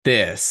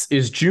This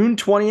is June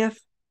 20th,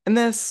 and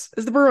this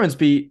is the Bruins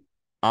Beat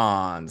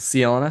on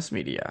CLNS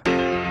Media.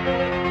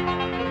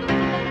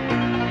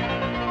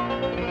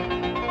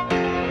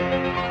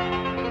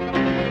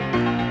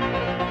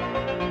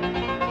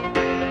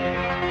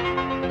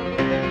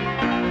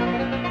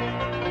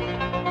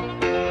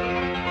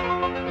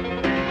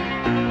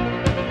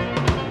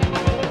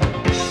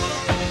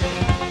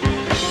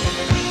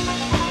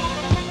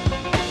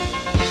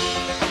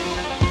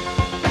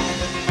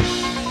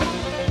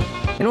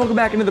 And welcome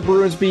back into the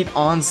Bruins Beat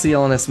on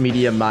CLNS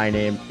Media. My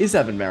name is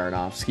Evan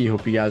Marinofsky.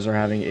 Hope you guys are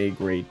having a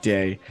great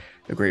day,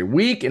 a great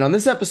week. And on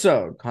this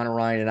episode, Conor,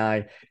 Ryan, and I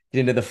get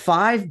into the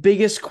 5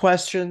 biggest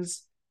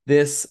questions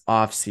this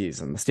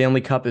offseason. The Stanley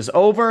Cup is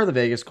over. The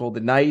Vegas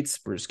Golden Knights,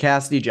 Bruce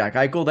Cassidy, Jack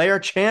Eichel, they are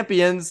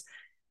champions.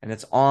 And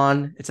it's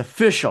on. It's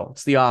official.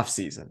 It's the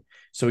offseason.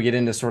 So we get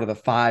into sort of the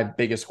 5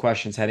 biggest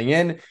questions heading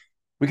in.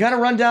 We kind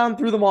of run down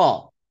through them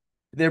all.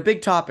 They're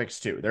big topics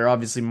too. They're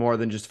obviously more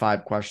than just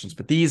 5 questions,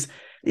 but these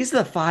are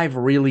the 5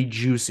 really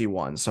juicy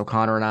ones. So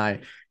Conor and I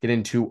get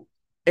into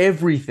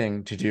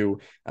everything to do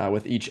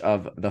with each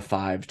of the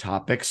 5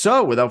 topics.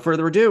 So without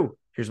further ado,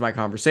 here's my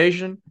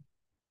conversation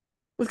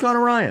with Conor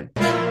Ryan.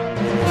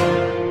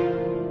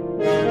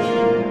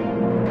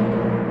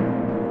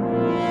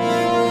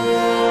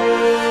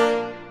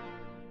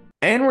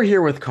 And we're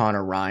here with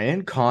Conor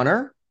Ryan.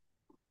 Conor,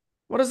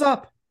 what is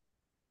up?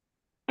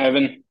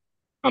 Evan,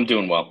 I'm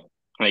doing well.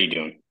 How you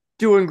doing?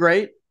 Doing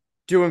great.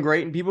 Doing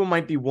great. And people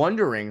might be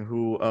wondering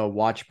who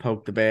watch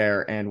Poke the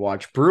Bear and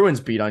watch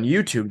Bruins Beat on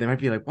YouTube. They might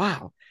be like,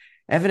 wow,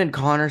 Evan and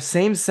Conor,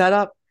 same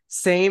setup,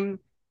 same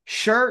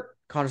shirt.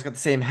 Conor's got the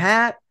same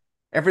hat.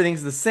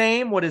 Everything's the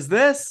same. What is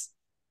this?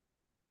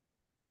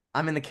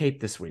 I'm in the Cape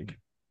this week.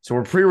 So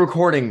we're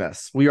pre-recording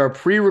this. We are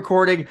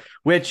pre-recording,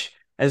 which,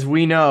 as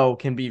we know,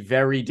 can be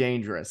very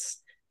dangerous.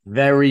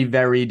 Very,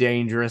 very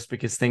dangerous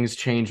because things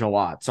change a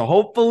lot. So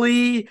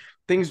hopefully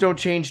things don't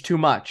change too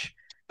much.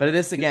 But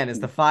this, again,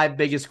 is the 5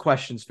 biggest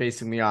questions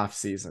facing the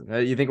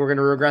offseason. You think we're going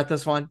to regret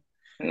this one?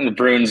 The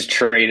Bruins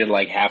traded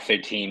like half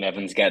their team.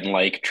 Evan's getting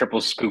like triple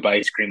scoop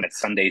ice cream at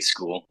Sunday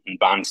school in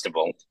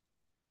Barnstable,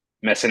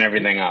 messing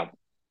everything up.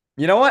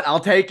 You know what? I'll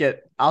take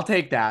it. I'll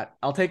take that.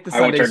 I'll take the I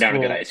won't Sunday turn down a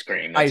good school ice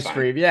cream. That's ice fine.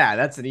 cream. Yeah,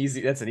 that's an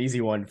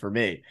easy one for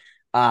me.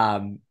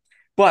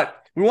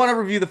 But we want to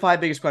review the 5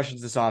 biggest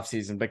questions this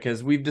offseason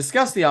because we've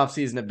discussed the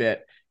offseason a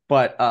bit,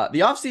 but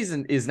the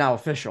offseason is now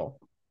official.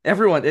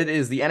 Everyone, it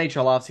is the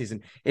NHL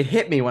offseason. It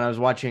hit me when I was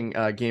watching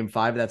game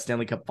 5 of that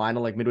Stanley Cup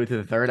final, like midway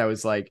through the third. I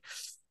was like,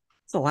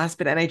 it's the last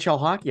bit of NHL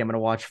hockey I'm going to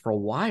watch for a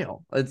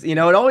while. It's, it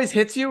always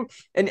hits you.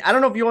 And I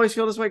don't know if you always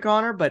feel this way,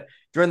 Conor, but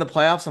during the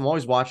playoffs, I'm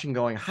always watching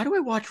going, how do I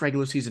watch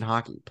regular season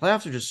hockey?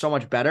 Playoffs are just so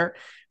much better.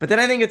 But then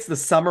I think it's the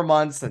summer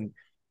months and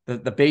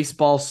the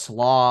baseball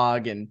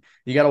slog, and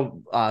you got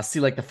to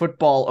see like the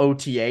football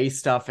OTA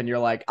stuff, and you're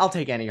like, I'll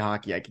take any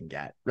hockey I can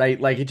get,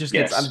 right? Like it just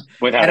gets, Yes, I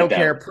without a don't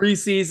care. doubt.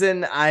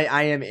 Preseason,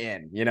 I am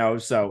in,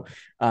 so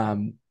I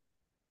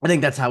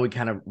think that's how we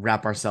kind of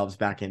wrap ourselves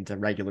back into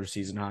regular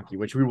season hockey,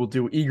 which we will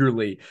do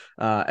eagerly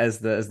as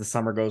the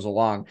summer goes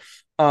along.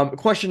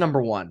 Question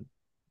number 1.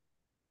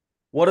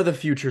 What are the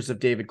futures of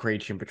David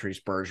Krejci and Patrice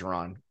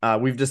Bergeron?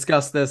 We've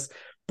discussed this,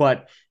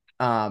 but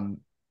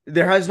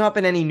there has not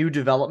been any new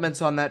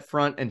developments on that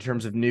front in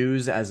terms of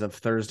news as of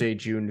Thursday,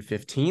 June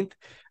 15th.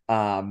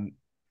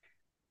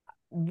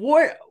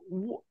 What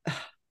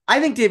I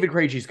think David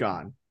Krejci's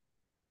gone.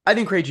 I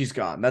think Krejci's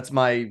gone. That's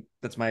my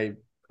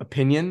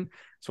opinion.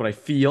 That's what I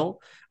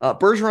feel.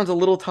 Bergeron's a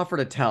little tougher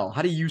to tell.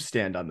 How do you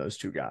stand on those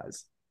 2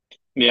 guys?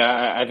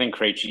 Yeah, I think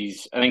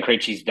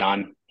Krejci's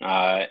done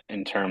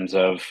in terms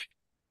of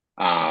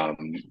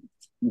um,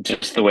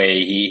 just the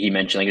way he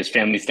mentioned like his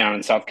family's down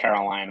in South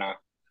Carolina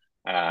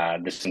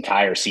this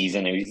entire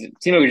season. It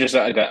seemed like it was just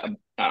like an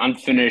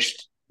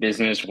unfinished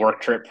business work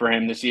trip for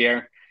him this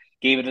year.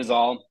 Gave it his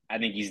all. I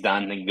think he's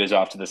done. I think he goes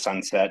off to the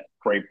sunset.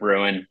 Great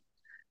Bruin.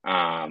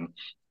 Um,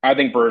 I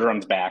think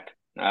Bergeron's back.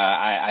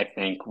 I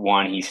think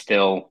one, he's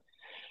still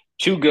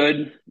too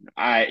good.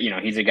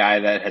 He's a guy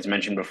that has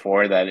mentioned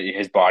before that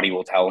his body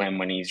will tell him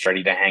when he's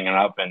ready to hang it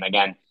up. And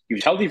again, he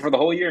was healthy for the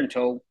whole year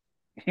until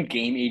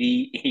game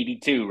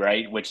 82,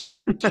 right? Which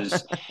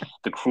is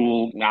the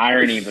cruel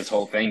irony of this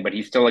whole thing. But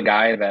he's still a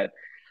guy that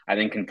I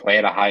think can play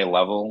at a high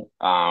level.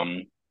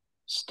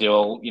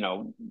 Still,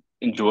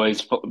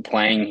 enjoys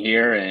playing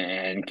here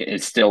and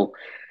is still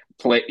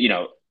play.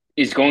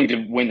 Is going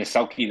to win the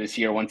Selkie this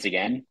year once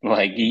again.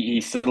 Like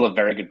he's still a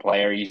very good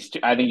player.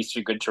 I think he's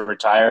too good to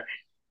retire.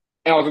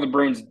 And also, the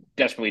Bruins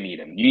desperately need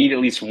him. You need at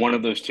least one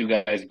of those 2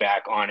 guys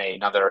back on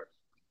another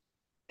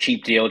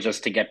cheap deal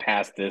just to get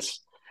past this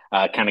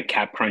kind of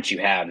cap crunch you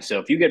have. So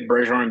if you get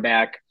Bergeron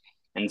back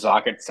and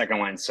Zock at second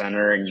line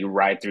center and you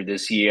ride through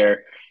this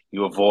year,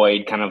 you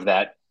avoid kind of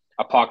that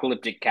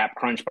apocalyptic cap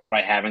crunch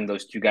by having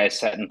those 2 guys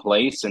set in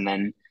place. And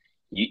then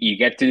you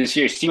get to this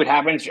year, see what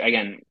happens.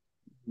 Again,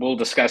 we'll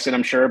discuss it,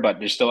 I'm sure, but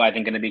there's still, I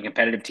think, going to be a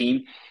competitive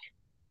team.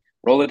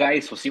 Roll the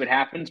dice. We'll see what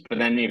happens. But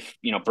then if,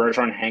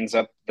 Bergeron hangs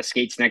up the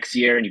skates next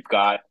year and you've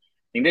got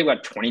think they've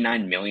got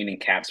 29 million in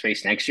cap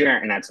space next year,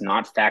 and that's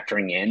not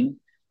factoring in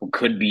what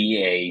could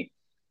be a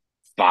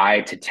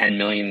 5 to 10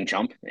 million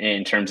jump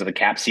in terms of the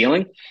cap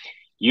ceiling.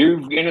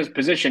 You're in a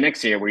position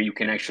next year where you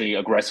can actually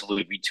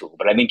aggressively retool.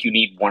 But I think you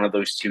need one of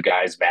those two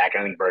guys back.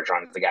 I think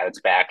Bergeron is the guy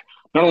that's back.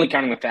 Not only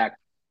counting the fact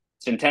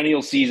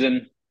centennial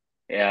season,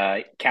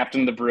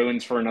 captain of the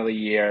Bruins for another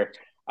year,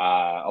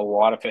 a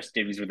lot of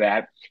festivities with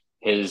that.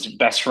 His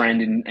best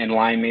friend and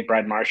line mate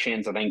Brad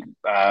Marchand's, I think,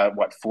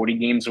 40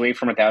 games away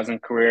from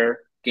 1,000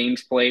 career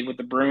games played with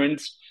the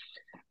Bruins.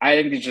 I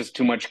think there's just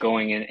too much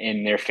going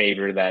in their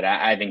favor that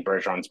I think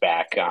Bergeron's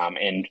back.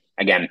 And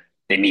again,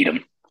 they need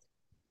him.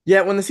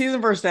 Yeah, when the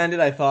season first ended,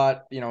 I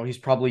thought, he's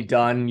probably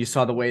done. You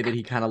saw the way that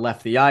he kind of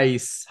left the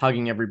ice,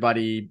 hugging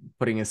everybody,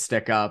 putting his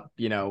stick up,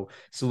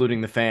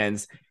 saluting the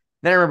fans.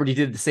 Then I remembered he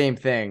did the same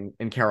thing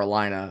in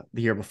Carolina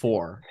the year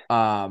before.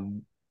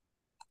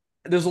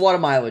 There's a lot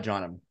of mileage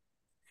on him.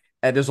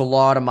 And there's a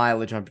lot of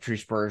mileage on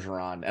Patrice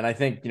Bergeron. And I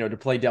think, to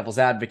play devil's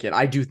advocate,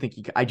 I do think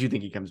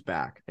he comes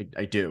back.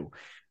 I do.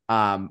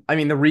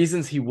 The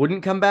reasons he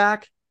wouldn't come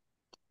back,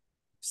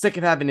 sick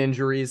of having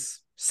injuries,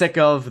 sick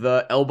of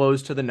the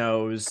elbows to the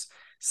nose,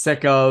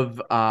 sick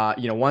of,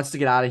 wants to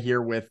get out of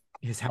here with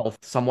his health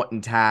somewhat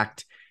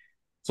intact.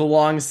 It's a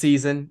long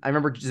season. I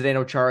remember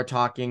Zdeno Chara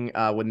talking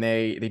when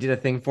they did a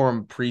thing for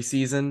him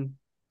preseason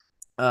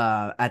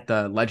at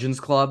the Legends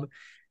Club.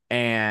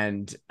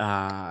 And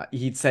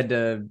he'd said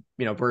to,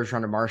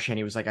 Bergeron and Marchand,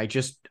 he was like,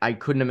 I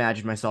couldn't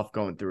imagine myself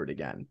going through it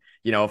again.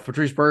 If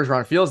Patrice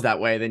Bergeron feels that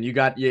way, then you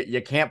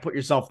can't put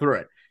yourself through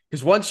it.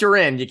 Because once you're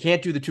in, you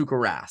can't do the Tuukka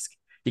Rask.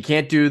 You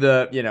can't do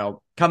the,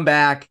 come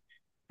back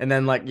and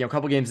then a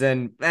couple games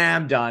in,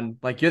 I'm done.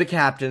 You're the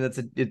captain.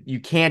 You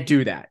can't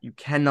do that. You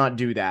cannot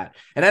do that.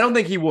 And I don't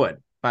think he would,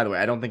 by the way.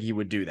 I don't think he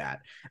would do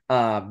that.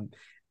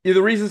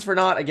 The reasons for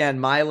not, again,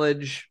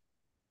 mileage,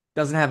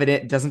 doesn't have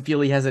it, doesn't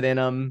feel he has it in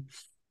him.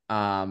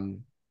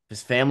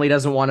 His family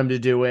doesn't want him to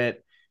do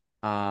it.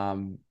 I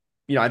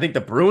think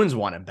the Bruins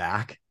want him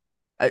back.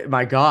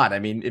 My God.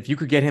 If you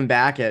could get him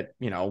back at,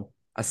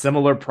 a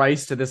similar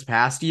price to this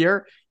past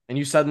year, and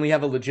you suddenly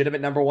have a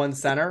legitimate number one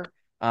center,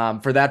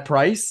 for that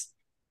price,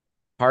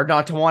 hard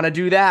not to want to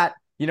do that.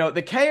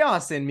 The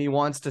chaos in me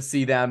wants to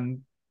see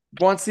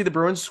the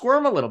Bruins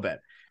squirm a little bit.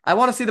 I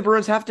want to see the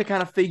Bruins have to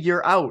kind of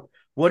figure out,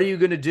 what are you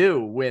going to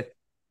do with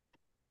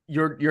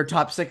your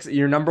top six,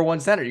 your number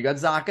one center? You got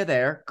Zacha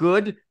there.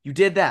 Good. You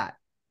did that.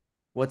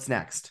 What's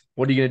next?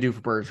 What are you going to do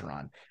for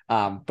Bergeron?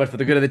 But for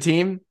the good of the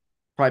team,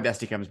 probably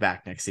best he comes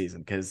back next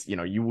season, because,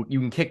 you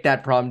can kick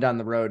that problem down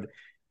the road,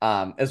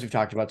 as we've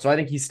talked about. So I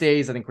think he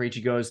stays. I think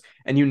Krejci goes,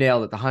 and you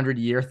nailed it. The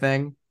 100-year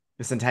thing,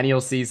 the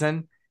centennial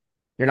season,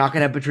 you're not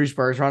going to have Patrice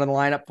Bergeron in the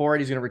lineup for it.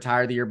 He's going to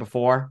retire the year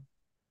before.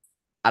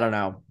 I don't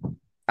know.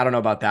 I don't know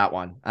about that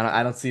one.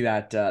 I don't see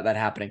that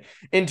happening.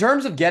 In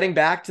terms of getting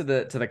back to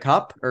the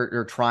cup,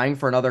 or trying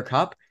for another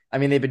cup,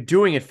 they've been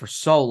doing it for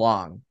so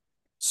long.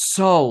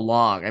 So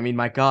long.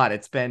 My God,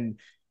 it's been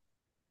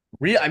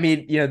real.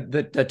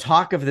 The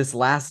talk of this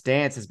last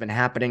dance has been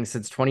happening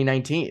since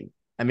 2019.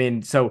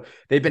 So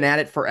they've been at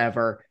it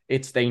forever.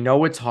 They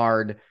know it's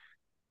hard.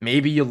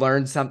 Maybe you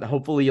learn something.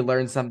 Hopefully you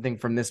learn something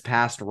from this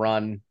past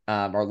run,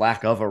 or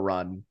lack of a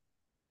run,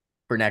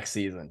 for next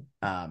season.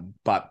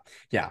 But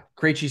yeah,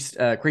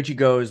 Krejci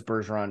goes,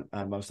 Bergeron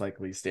most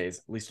likely stays,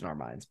 at least in our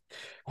minds.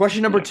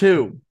 Question number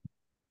 2,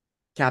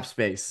 cap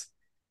space.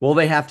 Will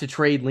they have to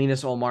trade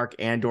Linus Ullmark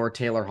and or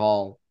Taylor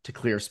Hall to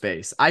clear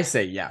space? I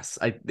say yes.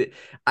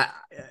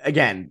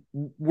 Again,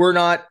 we're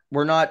not,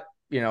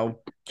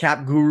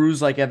 cap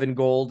gurus like Evan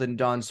Gold and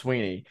Don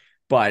Sweeney,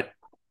 but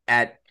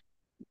at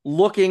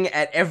looking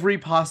at every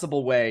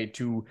possible way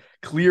to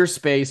clear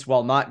space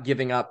while not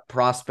giving up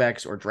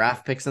prospects or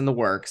draft picks in the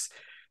works,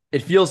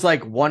 it feels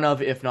like one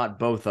of, if not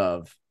both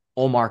of,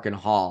 Ullmark and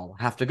Hall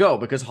have to go,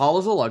 because Hall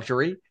is a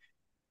luxury,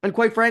 and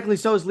quite frankly,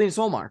 so is Linus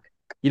Ullmark.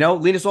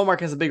 Linus Ullmark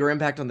has a bigger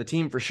impact on the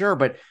team for sure,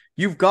 but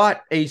you've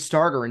got a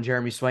starter in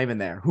Jeremy Swayman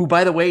there, who,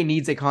 by the way,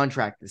 needs a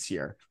contract this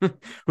year,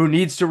 who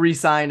needs to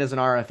re-sign as an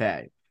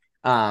RFA.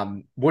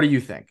 What do you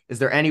think? Is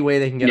there any way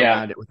they can get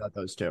around it without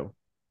those two?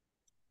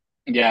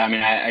 Yeah,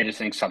 I just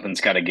think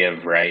something's got to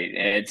give, right?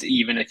 It's,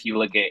 even if you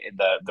look at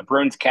the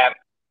Bruins cap,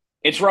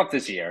 it's rough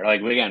this year.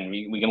 Again,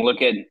 we can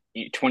look at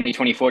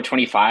 2024,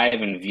 25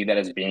 and view that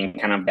as being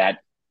kind of that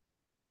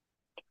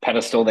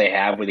pedestal they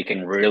have where they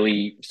can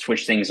really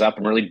switch things up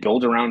and really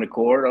build around a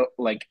core.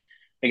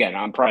 Again,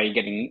 I'm probably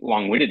getting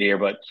long-winded here,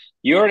 but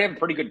you already have a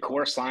pretty good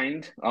core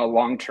signed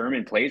long-term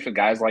in place with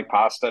guys like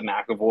Pasta,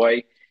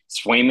 McAvoy,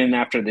 Swayman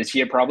after this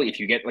year, probably. If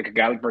you get a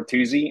guy like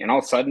Bertuzzi, and all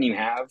of a sudden you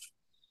have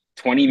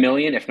 20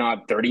 million, if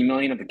not 30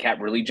 million, if the cap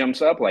really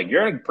jumps up,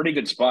 you're in a pretty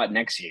good spot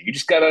next year. You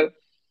just got to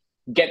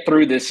get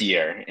through this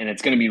year, and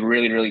it's going to be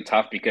really, really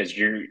tough, because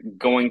you're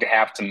going to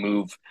have to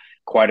move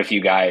quite a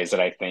few guys that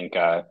I think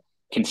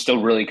can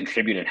still really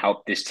contribute and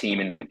help this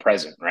team in the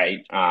present, right?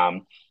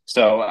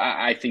 So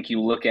I think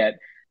you look at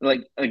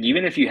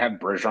even if you have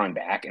Bergeron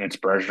back and it's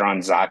Bergeron,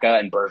 Zacha,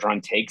 and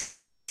Bergeron takes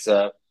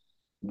a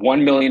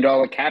 $1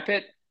 million cap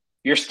hit,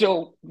 you're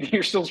still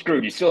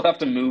screwed. You still have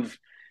to move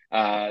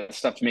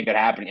stuff to make that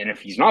happen. And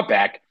if he's not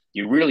back,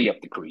 you really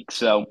up the creek.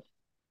 So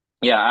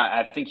yeah,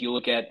 I think you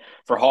look at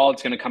for Hall,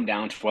 it's going to come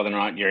down to whether or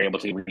not you're able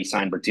to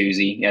re-sign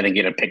Bertuzzi. I think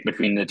you get a pick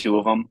between the two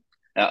of them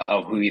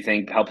of who you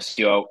think helps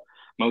you out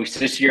most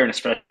this year, and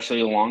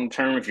especially long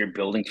term if you're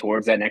building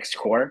towards that next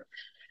core.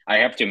 I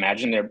have to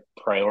imagine they're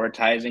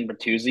prioritizing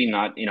Bertuzzi.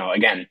 Not,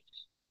 again,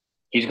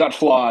 he's got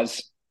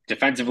flaws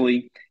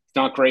defensively. It's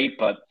not great,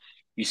 but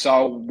you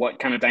saw what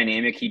kind of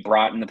dynamic he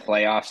brought in the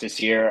playoffs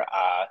this year.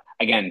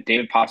 Again,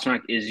 David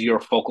Pastrnak is your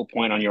focal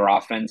point on your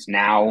offense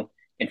now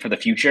and for the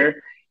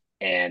future.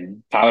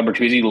 And Tyler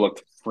Bertuzzi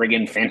looked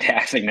friggin'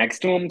 fantastic next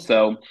to him.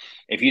 So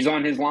if he's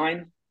on his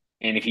line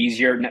and if he's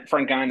your net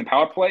front guy in the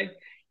power play,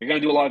 you're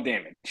going to do a lot of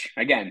damage.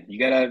 Again, you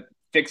got to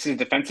fix his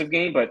defensive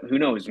game, but who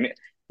knows?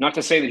 Not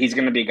to say that he's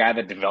going to be a guy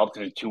that develops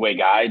as a two-way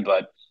guy,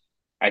 but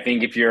I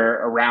think if you're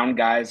around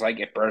guys like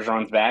if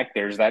Bergeron's back,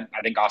 there's that,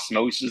 I think,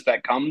 osmosis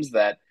that comes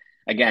that,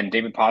 again,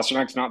 David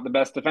Pasternak's not the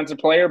best defensive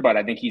player, but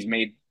I think he's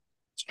made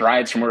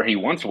strides from where he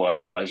once was,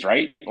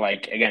 right?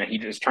 Like, again, he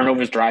just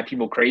turnovers drive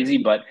people crazy,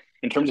 but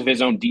in terms of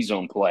his own D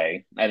zone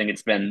play, I think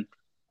it's been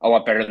a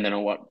lot better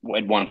than what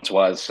it once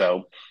was.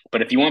 So,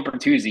 but if you want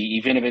Bertuzzi,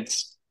 even if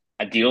it's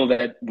a deal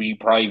that we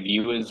probably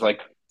view as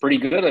like pretty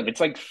good, if it's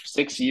like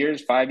 6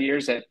 years, 5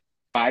 years at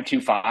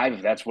 5.25,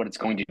 if that's what it's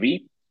going to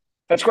be,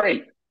 that's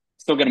great.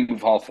 Still going to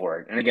move Hall for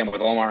it. And again,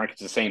 with Ullmark,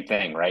 it's the same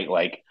thing, right?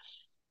 Like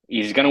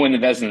he's going to win the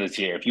Vezina this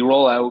year. If you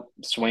roll out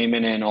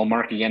Swayman and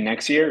Ullmark again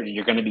next year,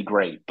 you're going to be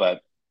great.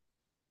 But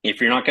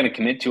if you're not going to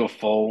commit to a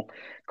full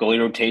goalie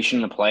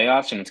rotation in the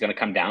playoffs, and it's going to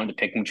come down to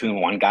picking between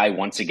one guy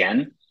once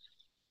again,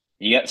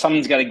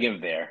 something's got to give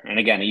there. And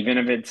again, even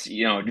if it's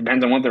it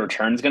depends on what the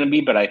return's going to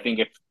be. But I think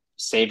if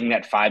saving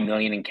that $5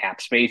 million in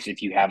cap space,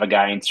 if you have a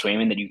guy in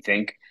Swayman that you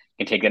think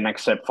can take the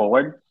next step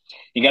forward,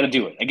 you got to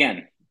do it.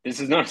 Again,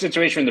 this is not a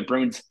situation where the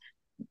Bruins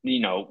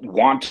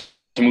want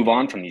to move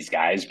on from these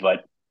guys,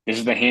 but this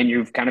is the hand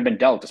you've kind of been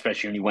dealt,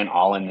 especially when you went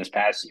all in this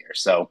past year.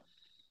 So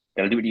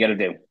got to do what you got to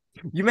do.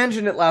 You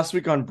mentioned it last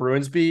week on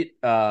Bruins Beat,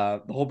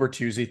 the whole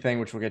Bertuzzi thing,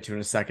 which we'll get to in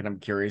a second. I'm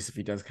curious if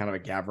he does kind of a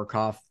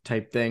Gavrikov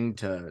type thing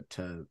to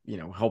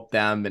help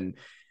them.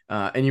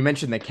 And you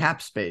mentioned the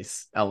cap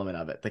space element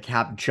of it, the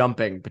cap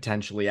jumping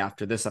potentially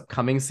after this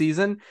upcoming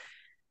season.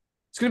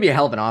 It's going to be a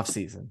hell of an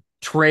offseason.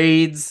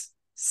 Trades,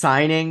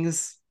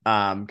 signings,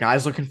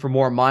 guys looking for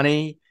more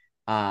money.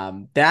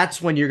 That's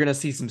when you're going to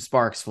see some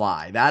sparks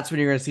fly. That's when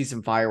you're going to see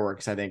some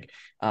fireworks, I think,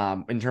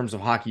 in terms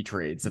of hockey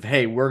trades of,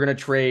 hey, we're going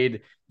to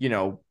trade,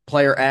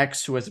 player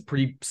X who has a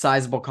pretty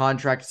sizable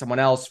contract to someone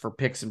else for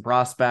picks and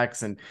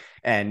prospects and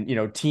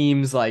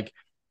teams like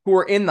who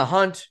are in the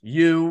hunt,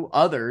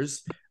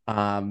 others,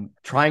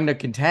 trying to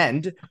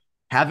contend,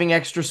 having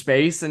extra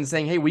space and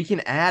saying, hey, we can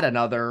add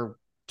another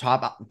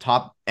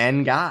top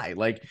end guy.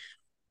 Like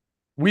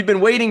we've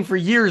been waiting for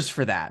years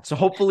for that. So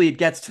hopefully it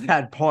gets to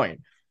that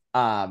point.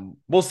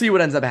 We'll see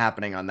what ends up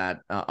happening on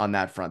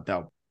that front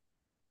though.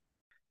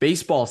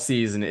 Baseball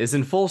season is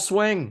in full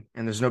swing,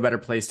 and there's no better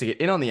place to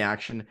get in on the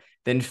action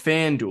than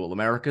FanDuel,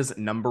 America's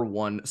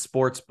 #1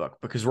 sportsbook.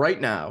 Because right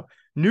now,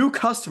 new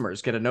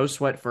customers get a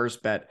no-sweat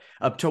first bet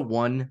up to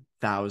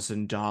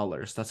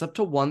 $1,000. That's up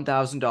to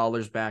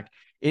 $1,000 back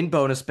in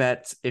bonus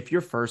bets if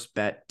your first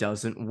bet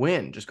doesn't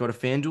win. Just go to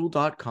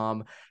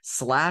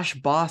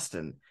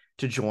FanDuel.com/Boston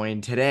to join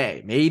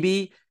today.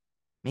 Maybe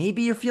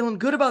you're feeling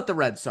good about the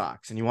Red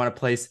Sox and you want to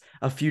place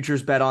a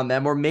futures bet on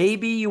them, or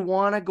maybe you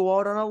want to go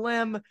out on a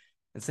limb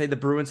and say the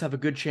Bruins have a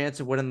good chance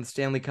of winning the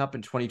Stanley Cup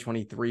in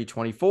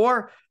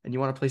 2023-24, and you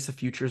want to place a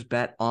futures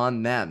bet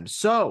on them.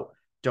 So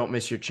don't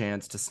miss your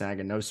chance to snag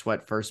a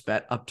no-sweat first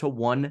bet up to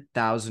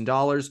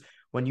 $1,000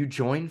 when you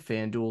join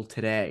FanDuel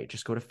today.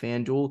 Just go to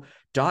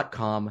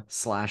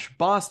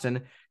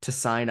FanDuel.com/Boston to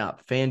sign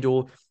up.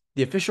 FanDuel,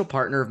 the official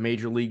partner of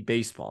Major League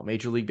Baseball.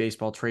 Major League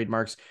Baseball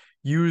trademarks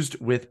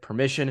used with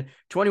permission.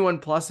 21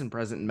 plus in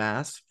present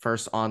mass.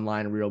 First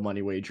online real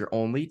money wager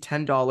only.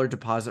 $10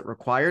 deposit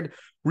required.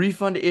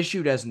 Refund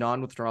issued as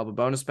non-withdrawable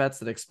bonus bets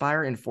that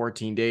expire in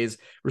 14 days.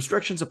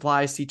 Restrictions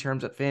apply. See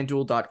terms at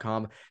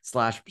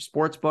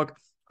FanDuel.com/sportsbook.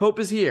 Hope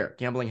is here.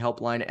 Gambling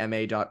helpline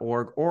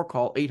ma.org or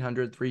call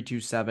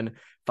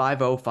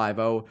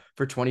 800-327-5050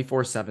 for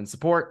 24/7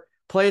 support.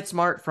 Play it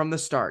smart from the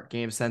start.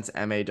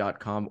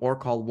 GameSenseMA.com or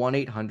call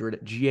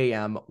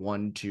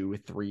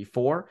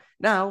 1-800-GAM-1234.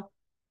 Now,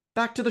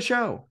 back to the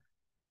show.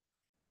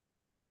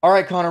 All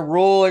right, Connor,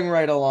 rolling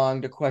right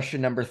along to question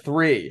number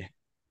 3.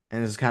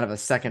 And this is kind of a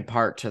second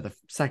part to the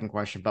second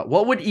question, but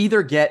what would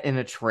either get in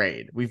a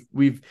trade?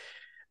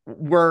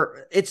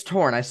 It's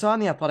torn. I saw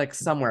in the Athletic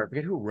somewhere, I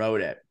forget who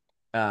wrote it.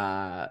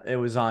 It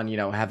was on,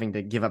 having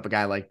to give up a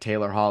guy like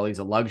Taylor Hall. He's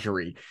a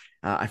luxury.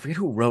 I forget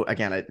who wrote,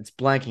 again, it's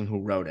blanking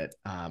who wrote it.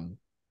 I'm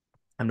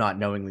not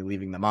knowingly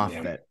leaving them off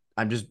of it.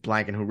 I'm just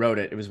blanking who wrote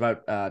it. It was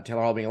about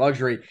Taylor Hall being a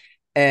luxury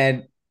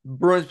and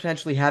Bruins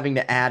potentially having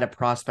to add a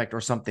prospect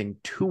or something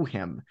to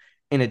him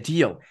in a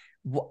deal.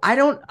 I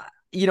don't,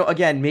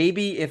 again,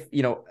 maybe if,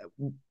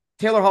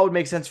 Taylor Hall would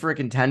make sense for a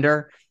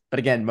contender, but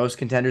again, most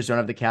contenders don't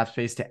have the cap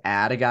space to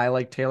add a guy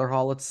like Taylor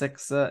Hall at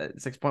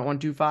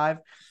 6.125.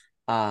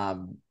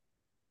 Um,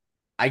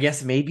 I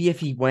guess maybe if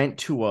he went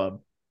to a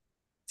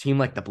team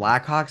like the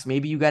Blackhawks,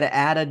 maybe you got to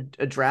add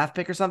a draft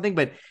pick or something.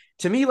 But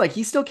to me, like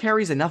he still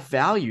carries enough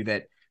value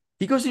that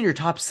he goes in your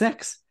top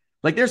six.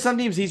 Like there's some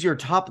teams he's your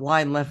top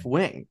line left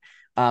wing.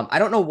 I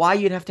don't know why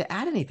you'd have to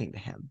add anything to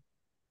him.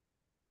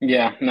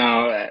 Yeah,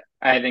 no,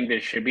 I think there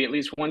should be at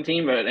least one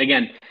team, but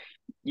again,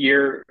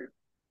 you're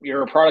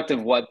you're a product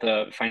of what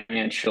the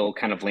financial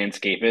kind of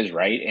landscape is,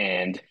 right?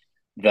 And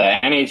the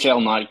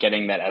NHL not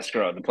getting that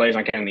escrow, the players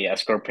not getting the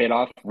escrow paid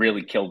off,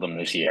 really killed them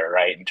this year,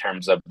 right? In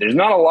terms of there's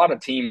not a lot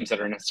of teams that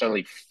are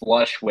necessarily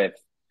flush with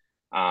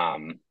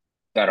um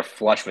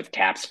flush with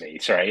cap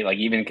space, right? Like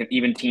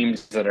even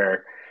teams that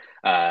are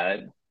uh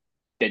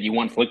that you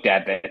once looked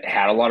at that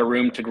had a lot of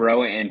room to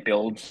grow and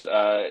build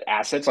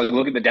assets. Like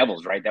look at the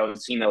Devils, right? That was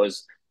a team that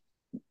was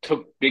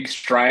took big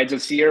strides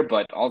this year,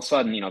 but all of a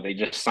sudden, they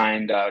just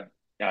signed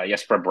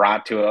Jesper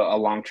Bratt to a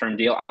long term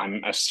deal.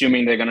 I'm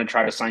assuming they're going to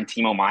try to sign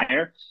Timo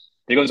Meyer.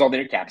 There goes all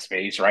their cap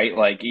space, right?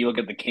 Like you look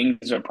at the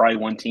Kings are probably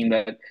one team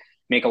that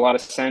make a lot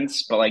of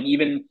sense, but like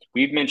even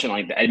we've mentioned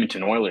like the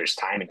Edmonton Oilers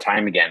time and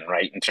time again,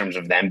 right? In terms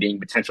of them being a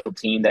potential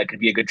team that could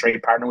be a good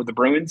trade partner with the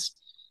Bruins.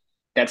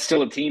 That's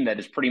still a team that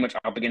is pretty much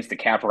up against the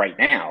cap right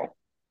now.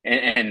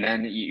 And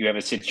then you have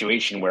a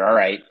situation where, all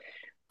right,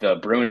 the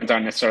Bruins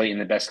aren't necessarily in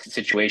the best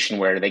situation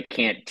where they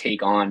can't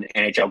take on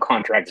NHL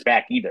contracts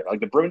back either. Like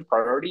the Bruins'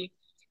 priority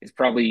is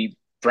probably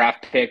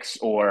draft picks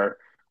or,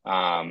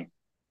 I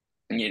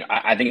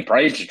think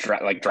probably just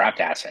like draft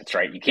assets,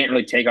 right? You can't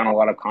really take on a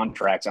lot of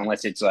contracts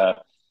unless it's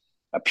a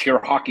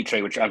pure hockey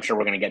trade, which I'm sure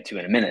we're going to get to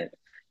in a minute.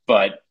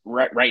 But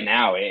right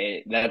now,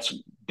 that's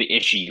the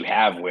issue you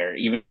have where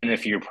even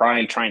if you're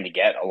probably trying to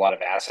get a lot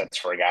of assets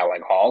for a guy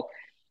like Hall,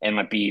 it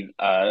might be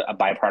a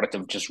byproduct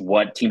of just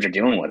what teams are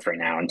dealing with right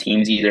now. And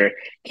teams either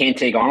can't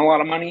take on a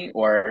lot of money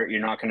or you're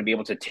not going to be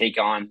able to take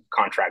on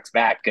contracts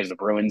back because the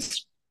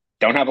Bruins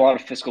don't have a lot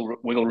of fiscal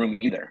wiggle room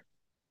either.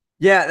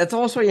 Yeah, that's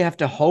also you have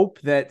to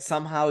hope that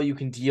somehow you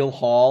can deal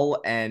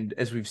Hall, and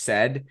as we've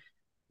said,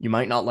 you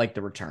might not like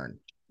the return.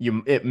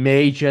 It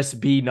may just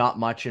be not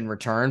much in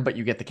return, but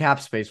you get the cap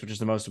space, which is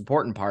the most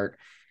important part.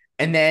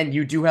 And then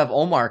you do have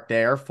Omar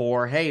there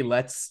for, hey, if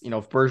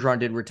Bergeron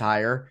did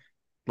retire,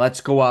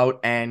 let's go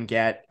out and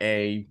get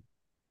a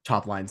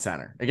top line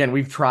center. Again,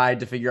 we've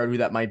tried to figure out who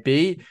that might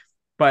be,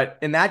 but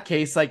in that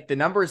case, like the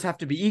numbers have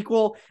to be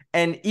equal.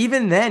 And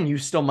even then, you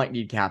still might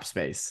need cap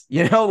space.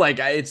 Like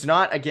it's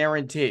not a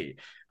guarantee.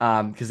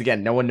 Because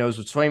again, no one knows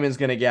what Swayman's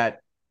going to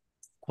get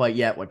quite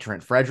yet, what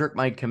Trent Frederick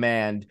might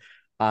command.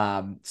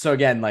 So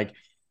again, like,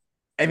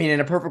 I mean, in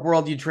a perfect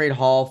world, you trade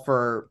Hall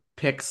for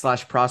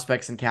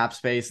picks/prospects and cap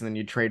space, and then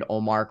you trade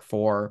Olmark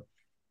for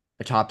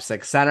a top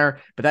six center.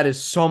 But that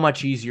is so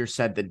much easier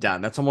said than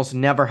done. That's almost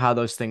never how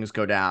those things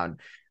go down.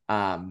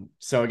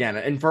 So again,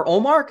 and for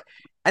Olmark,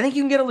 I think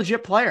you can get a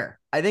legit player.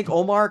 I think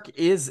Olmark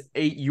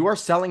you are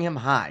selling him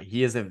high.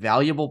 He is a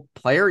valuable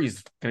player.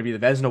 He's going to be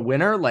the Vezina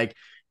winner. Like,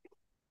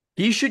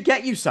 he should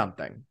get you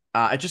something.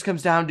 It just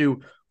comes down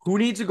to who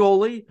needs a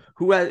goalie,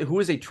 who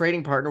is a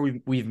trading partner.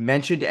 We've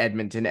mentioned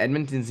Edmonton.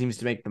 Edmonton seems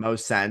to make the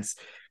most sense.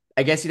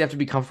 I guess you'd have to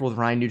be comfortable with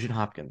Ryan Nugent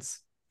Hopkins,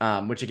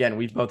 which again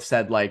we've both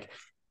said like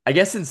I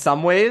guess in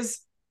some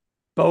ways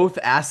both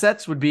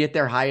assets would be at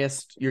their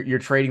highest. You're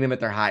trading them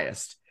at their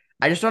highest.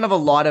 I just don't have a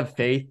lot of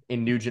faith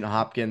in Nugent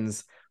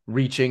Hopkins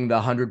reaching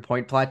the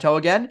 100-point plateau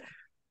again.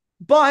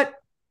 But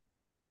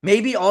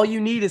maybe all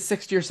you need is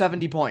 60 or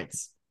 70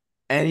 points.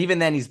 And even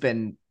then, he's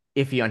been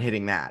iffy on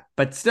hitting that.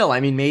 But still, I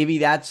mean, maybe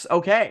that's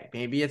okay.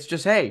 Maybe it's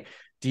just, hey,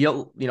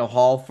 deal,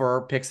 Hall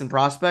for picks and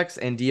prospects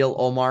and deal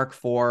Olmark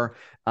for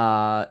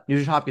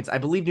Nugent Hopkins. I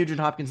believe Nugent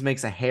Hopkins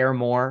makes a hair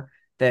more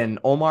than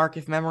Olmark,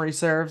 if memory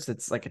serves.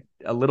 It's like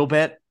a little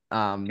bit.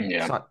 It's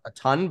Yeah. not a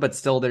ton, but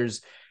still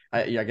there's,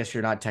 I guess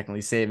you're not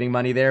technically saving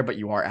money there, but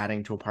you are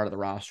adding to a part of the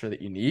roster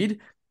that you need.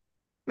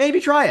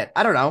 Maybe try it.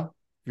 I don't know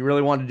if you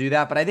really want to do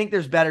that, but I think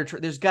there's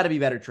got to be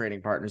better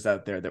trading partners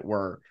out there that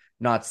we're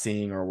not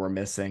seeing or we're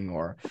missing,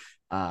 or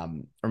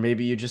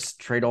maybe you just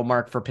trade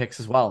Olmark for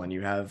picks as well, and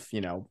you have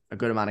a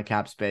good amount of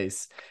cap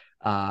space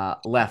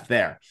left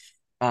there.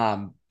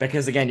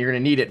 Because again, you're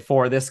going to need it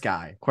for this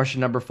guy. Question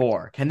number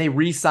 4: can they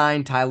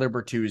re-sign Tyler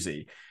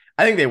Bertuzzi?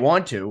 I think they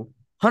want to.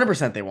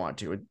 100% they want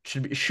to.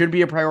 It should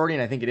be a priority,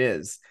 and I think it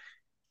is.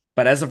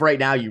 But as of right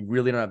now, you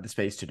really don't have the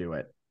space to do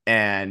it.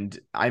 And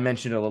I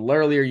mentioned it a little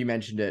earlier. You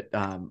mentioned it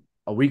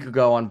a week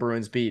ago on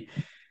Bruins Beat.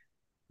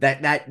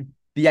 That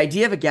the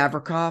idea of a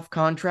Gavrikov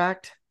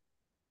contract,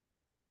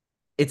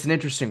 it's an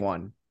interesting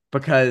one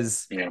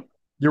because Yeah.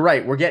 you're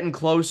right. We're getting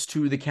close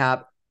to the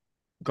cap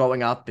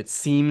going up. It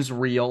seems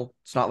real.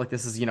 It's not like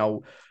this is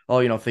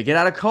if they get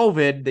out of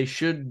COVID, they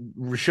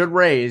should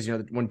raise.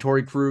 When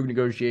Torrey Krug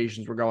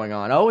negotiations were going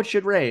on, it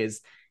should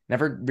raise.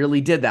 Never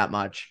really did that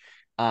much.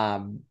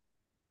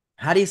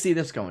 How do you see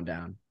this going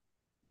down?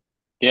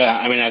 Yeah,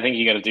 I mean, I think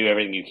you got to do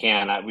everything you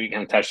can. We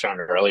kind of touched on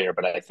it earlier,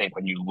 but I think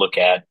when you look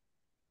at,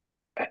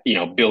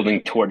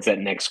 building towards that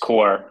next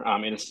core,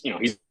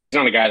 he's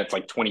not a guy that's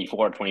like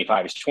 24,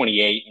 25. He's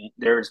 28. And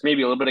there's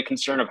maybe a little bit of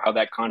concern of how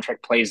that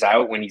contract plays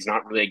out when he's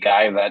not really a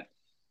guy that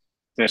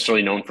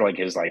necessarily known for like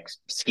his like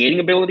skating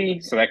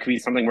ability, so that could be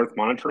something worth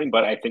monitoring.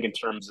 But I think in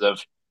terms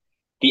of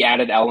the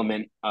added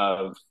element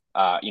of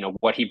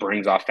what he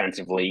brings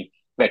offensively,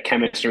 that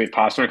chemistry with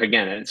Pasternak.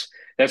 Again,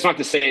 that's not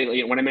to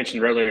say when I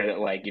mentioned earlier that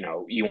like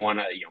you want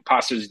to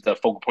Paster's the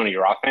focal point of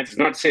your offense. It's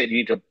not to say that you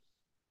need to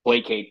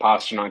placate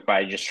Pasternak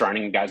by just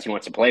starting guys he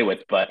wants to play with,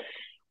 but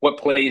what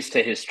plays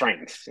to his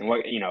strengths and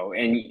what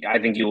and I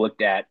think you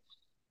looked at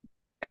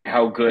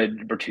how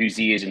good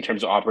Bertuzzi is in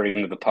terms of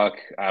operating with the puck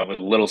with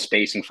little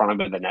space in front of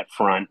him, the net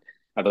front.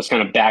 Those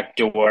kind of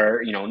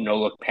backdoor, no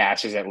look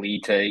passes that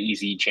lead to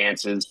easy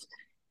chances.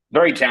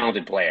 Very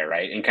talented player,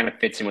 right? And kind of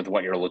fits in with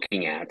what you're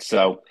looking at.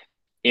 So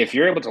if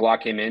you're able to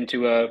lock him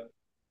into a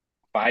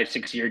 5,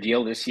 6 year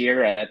deal this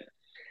year at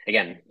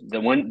again,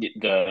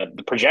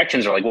 the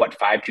projections are like what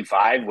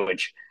 5.25,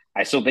 which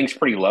I still think is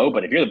pretty low.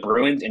 But if you're the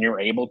Bruins and you're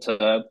able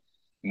to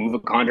move a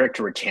contract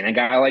to retain a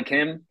guy like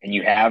him, and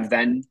you have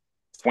then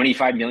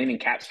 25 million in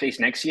cap space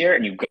next year,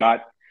 and you've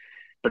got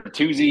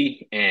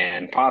Bertuzzi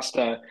and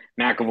Pasta,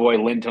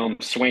 McAvoy, Lindholm,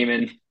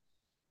 Swayman,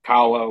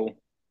 Paulo,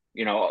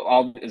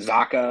 all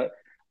Zaka,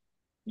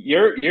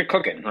 you're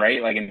cooking,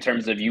 right? Like in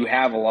terms of you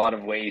have a lot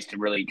of ways to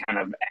really kind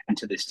of add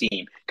to this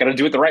team. Got to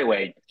do it the right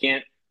way.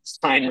 Can't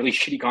sign really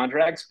shitty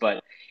contracts,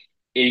 but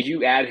if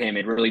you add him,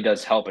 it really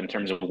does help in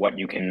terms of what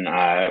you can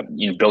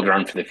build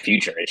around for the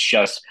future. It's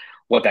just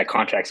what that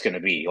contract's going to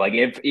be. Like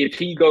if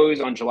he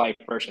goes on July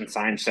 1st and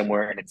signs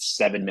somewhere and it's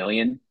 7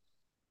 million,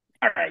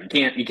 all right,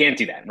 you can't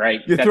do that, right?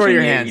 You That's throw when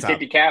your you hands tip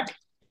up. your cap.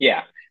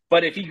 Yeah.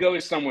 But if he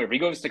goes somewhere, if he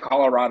goes to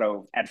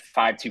Colorado at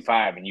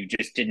 5.25 and you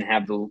just didn't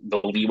have the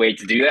leeway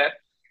to do that,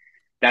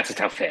 that's a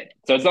tough hit.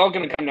 So it's all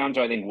going to come down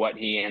to, I think, what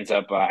he ends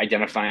up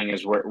identifying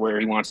as where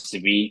he wants to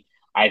be.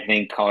 I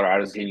think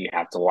Colorado's a team you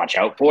have to watch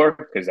out for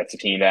because that's a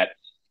team that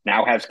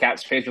now has cap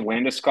space with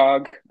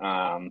Landeskog.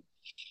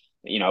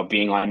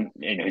 Being on,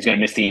 he's going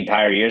to miss the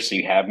entire year, so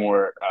you have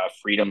more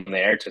freedom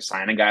there to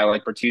sign a guy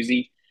like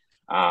Bertuzzi.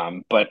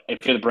 But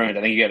if you're the Bruins,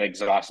 I think you got to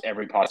exhaust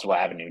every possible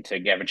avenue to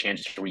have a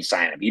chance to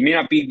re-sign him. He may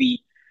not be the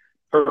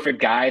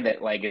perfect guy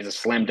that like is a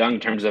slam dunk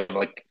in terms of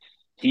like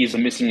he's a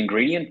missing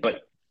ingredient,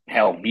 but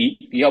hell, he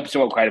helps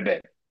you out quite a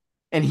bit.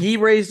 And he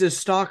raised his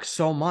stock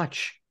so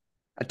much,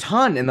 a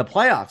ton in the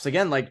playoffs.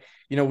 Again, like,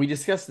 we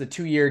discussed the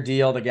 2 year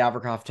deal, the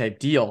Gavrikov type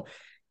deal.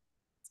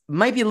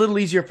 Might be a little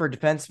easier for a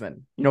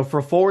defenseman. For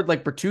a forward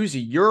like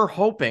Bertuzzi, you're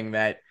hoping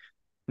that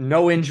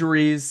no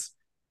injuries,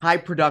 high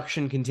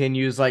production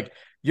continues. Like,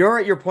 you're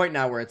at your point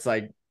now where it's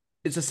like,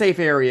 it's a safe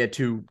area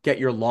to get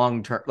your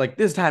long term, like,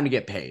 this time to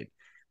get paid.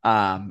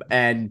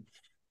 And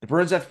the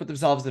Bruins have to put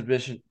themselves in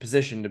a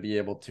position to be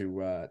able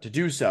to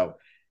do so.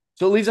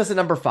 So it leaves us at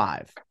number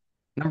five.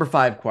 Number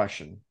five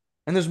question.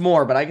 And there's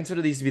more, but I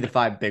consider these to be the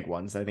five big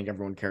ones that I think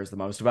everyone cares the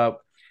most about.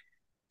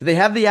 Do they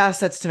have the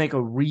assets to make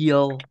a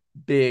real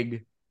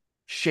big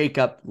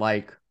shakeup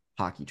like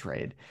hockey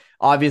trade?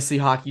 Obviously,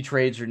 hockey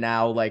trades are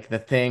now like the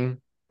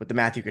thing with the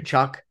Matthew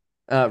Tkachuk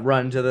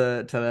run to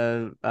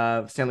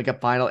the Stanley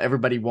Cup final.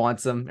 Everybody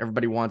wants them.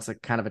 Everybody wants a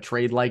kind of a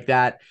trade like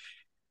that.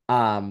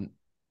 And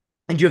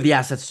you have the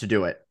assets to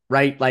do it,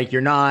 right? Like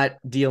you're not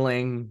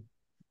dealing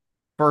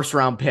first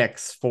round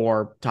picks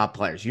for top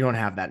players. You don't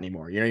have that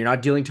anymore. You're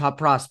not dealing top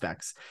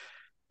prospects.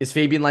 Is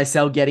Fabian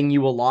Lysell getting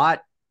you a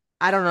lot?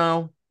 I don't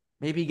know.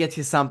 Maybe he gets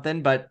you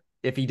something, but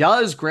if he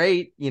does,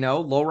 great.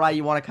 Lowry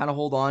you want to kind of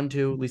hold on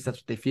to. At least that's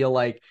what they feel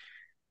like.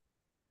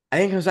 I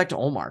think it goes back to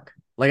Olmark.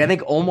 Like, I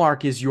think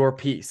Olmark is your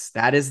piece.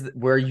 That is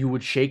where you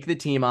would shake the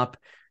team up.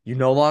 You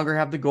no longer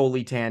have the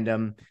goalie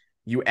tandem.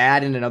 You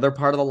add in another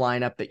part of the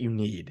lineup that you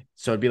need.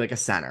 So it'd be like a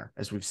center,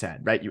 as we've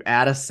said, right? You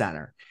add a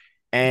center.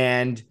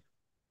 And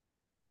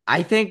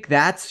I think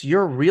that's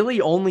your really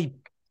only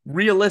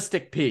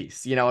realistic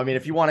piece.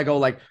 If you want to go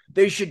like,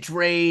 they should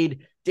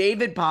trade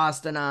David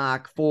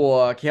Pasternak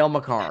for Cale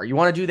Makar. You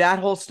want to do that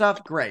whole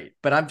stuff? Great.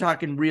 But I'm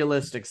talking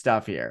realistic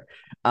stuff here.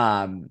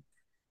 I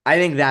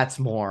think that's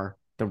more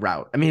the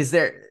route. I mean, is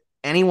there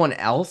anyone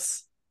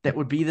else that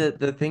would be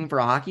the thing for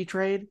a hockey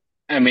trade?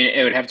 I mean,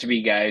 it would have to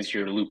be guys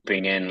you're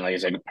looping in like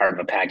as a part of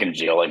a package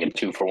deal, like a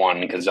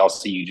 2-for-1, because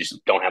also you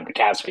just don't have the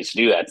cap space to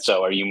do that.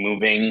 So are you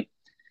moving,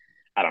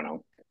 I don't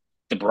know,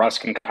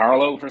 DeBrusque and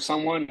Carlo for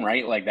someone,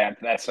 right? Like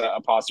that's a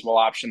possible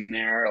option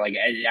there. Like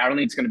I don't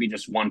think it's going to be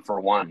just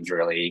 1-for-1s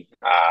really,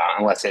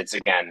 unless it's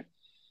again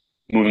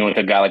moving with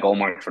a guy like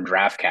Olmark for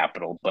draft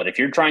capital. But if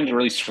you're trying to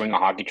really swing a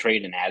hockey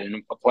trade and add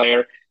in a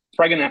player, it's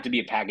probably going to have to be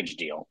a package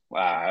deal.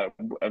 I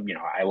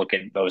look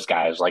at those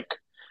guys like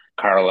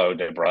Carlo,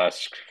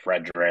 DeBrusque,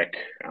 Frederick.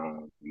 I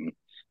don't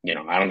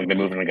think they're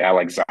moving a guy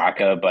like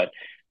Zaka, but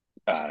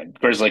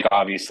Grizzly,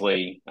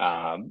 obviously.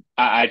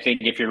 I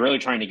think if you're really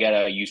trying to get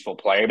a useful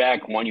player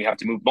back, one, you have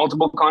to move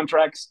multiple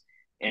contracts,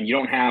 and you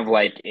don't have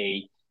like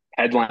a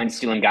headline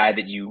stealing guy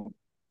that you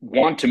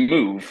want to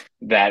move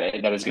that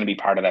is going to be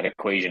part of that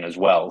equation as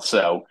well.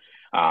 So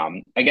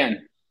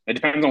again, it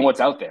depends on what's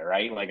out there,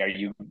 right? Like, are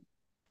you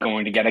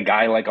going to get a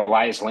guy like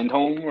Elias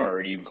Lindholm, or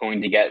are you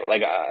going to get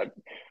like a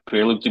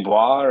Pierre-Luc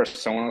Dubois or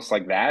someone else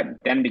like that?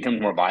 Then it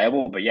becomes more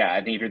viable. But yeah,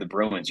 I think if you're the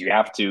Bruins, you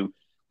have to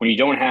when you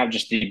don't have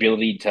just the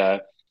ability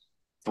to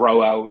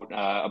throw out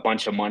a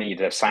bunch of money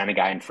to sign a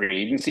guy in free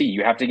agency.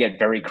 You have to get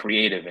very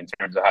creative in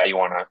terms of how you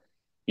want to,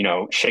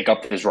 shake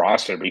up this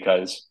roster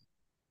because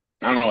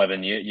I don't know,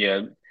 Evan,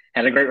 you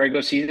had a great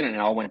regular season and it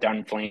all went down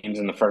in flames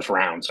in the first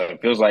round. So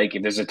it feels like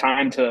if there's a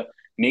time to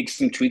make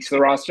some tweaks to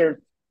the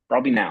roster,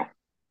 probably now.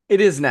 It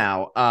is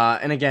now.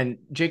 And again,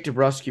 Jake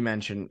DeBrusk,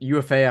 mentioned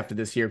UFA after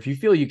this year. If you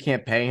feel you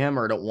can't pay him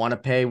or don't want to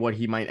pay what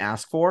he might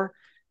ask for,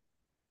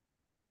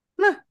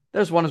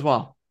 there's one as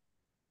well.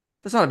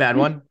 That's not a bad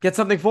one. Get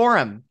something for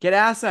him. Get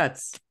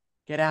assets.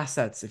 Get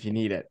assets if you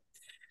need it.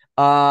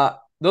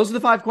 Those are the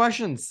 5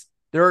 questions.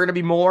 There are going to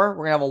be more.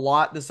 We're going to have a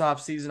lot this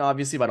offseason,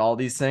 obviously, about all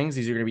these things.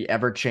 These are going to be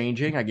ever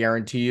changing. I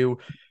guarantee you.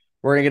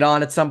 We're going to get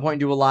on at some point and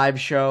do a live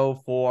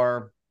show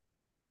for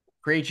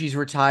Krejci's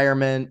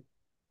retirement,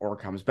 or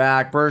comes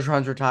back,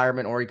 Bergeron's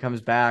retirement, or he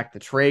comes back, the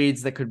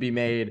trades that could be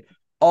made,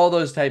 all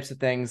those types of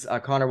things.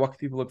 Connor, what can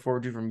people look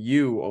forward to from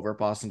you over at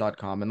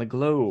Boston.com and the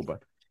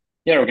Globe?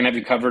 Yeah, we're gonna have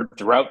you covered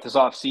throughout this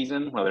off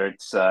season, whether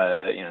it's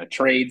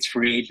trades,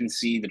 free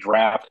agency, the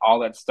draft, all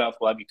that stuff.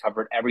 We'll have you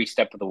covered every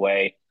step of the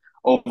way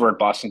over at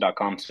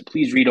Boston.com. So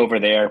please read over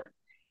there.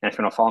 And if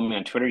you want to follow me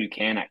on Twitter, you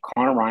can at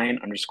Conor Ryan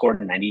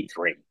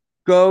 _93.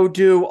 Go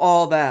do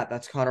all that.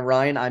 That's Conor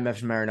Ryan. I'm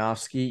Evan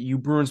Marinofsky. You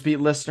Bruins Beat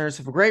listeners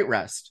have a great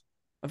rest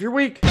of your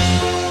week.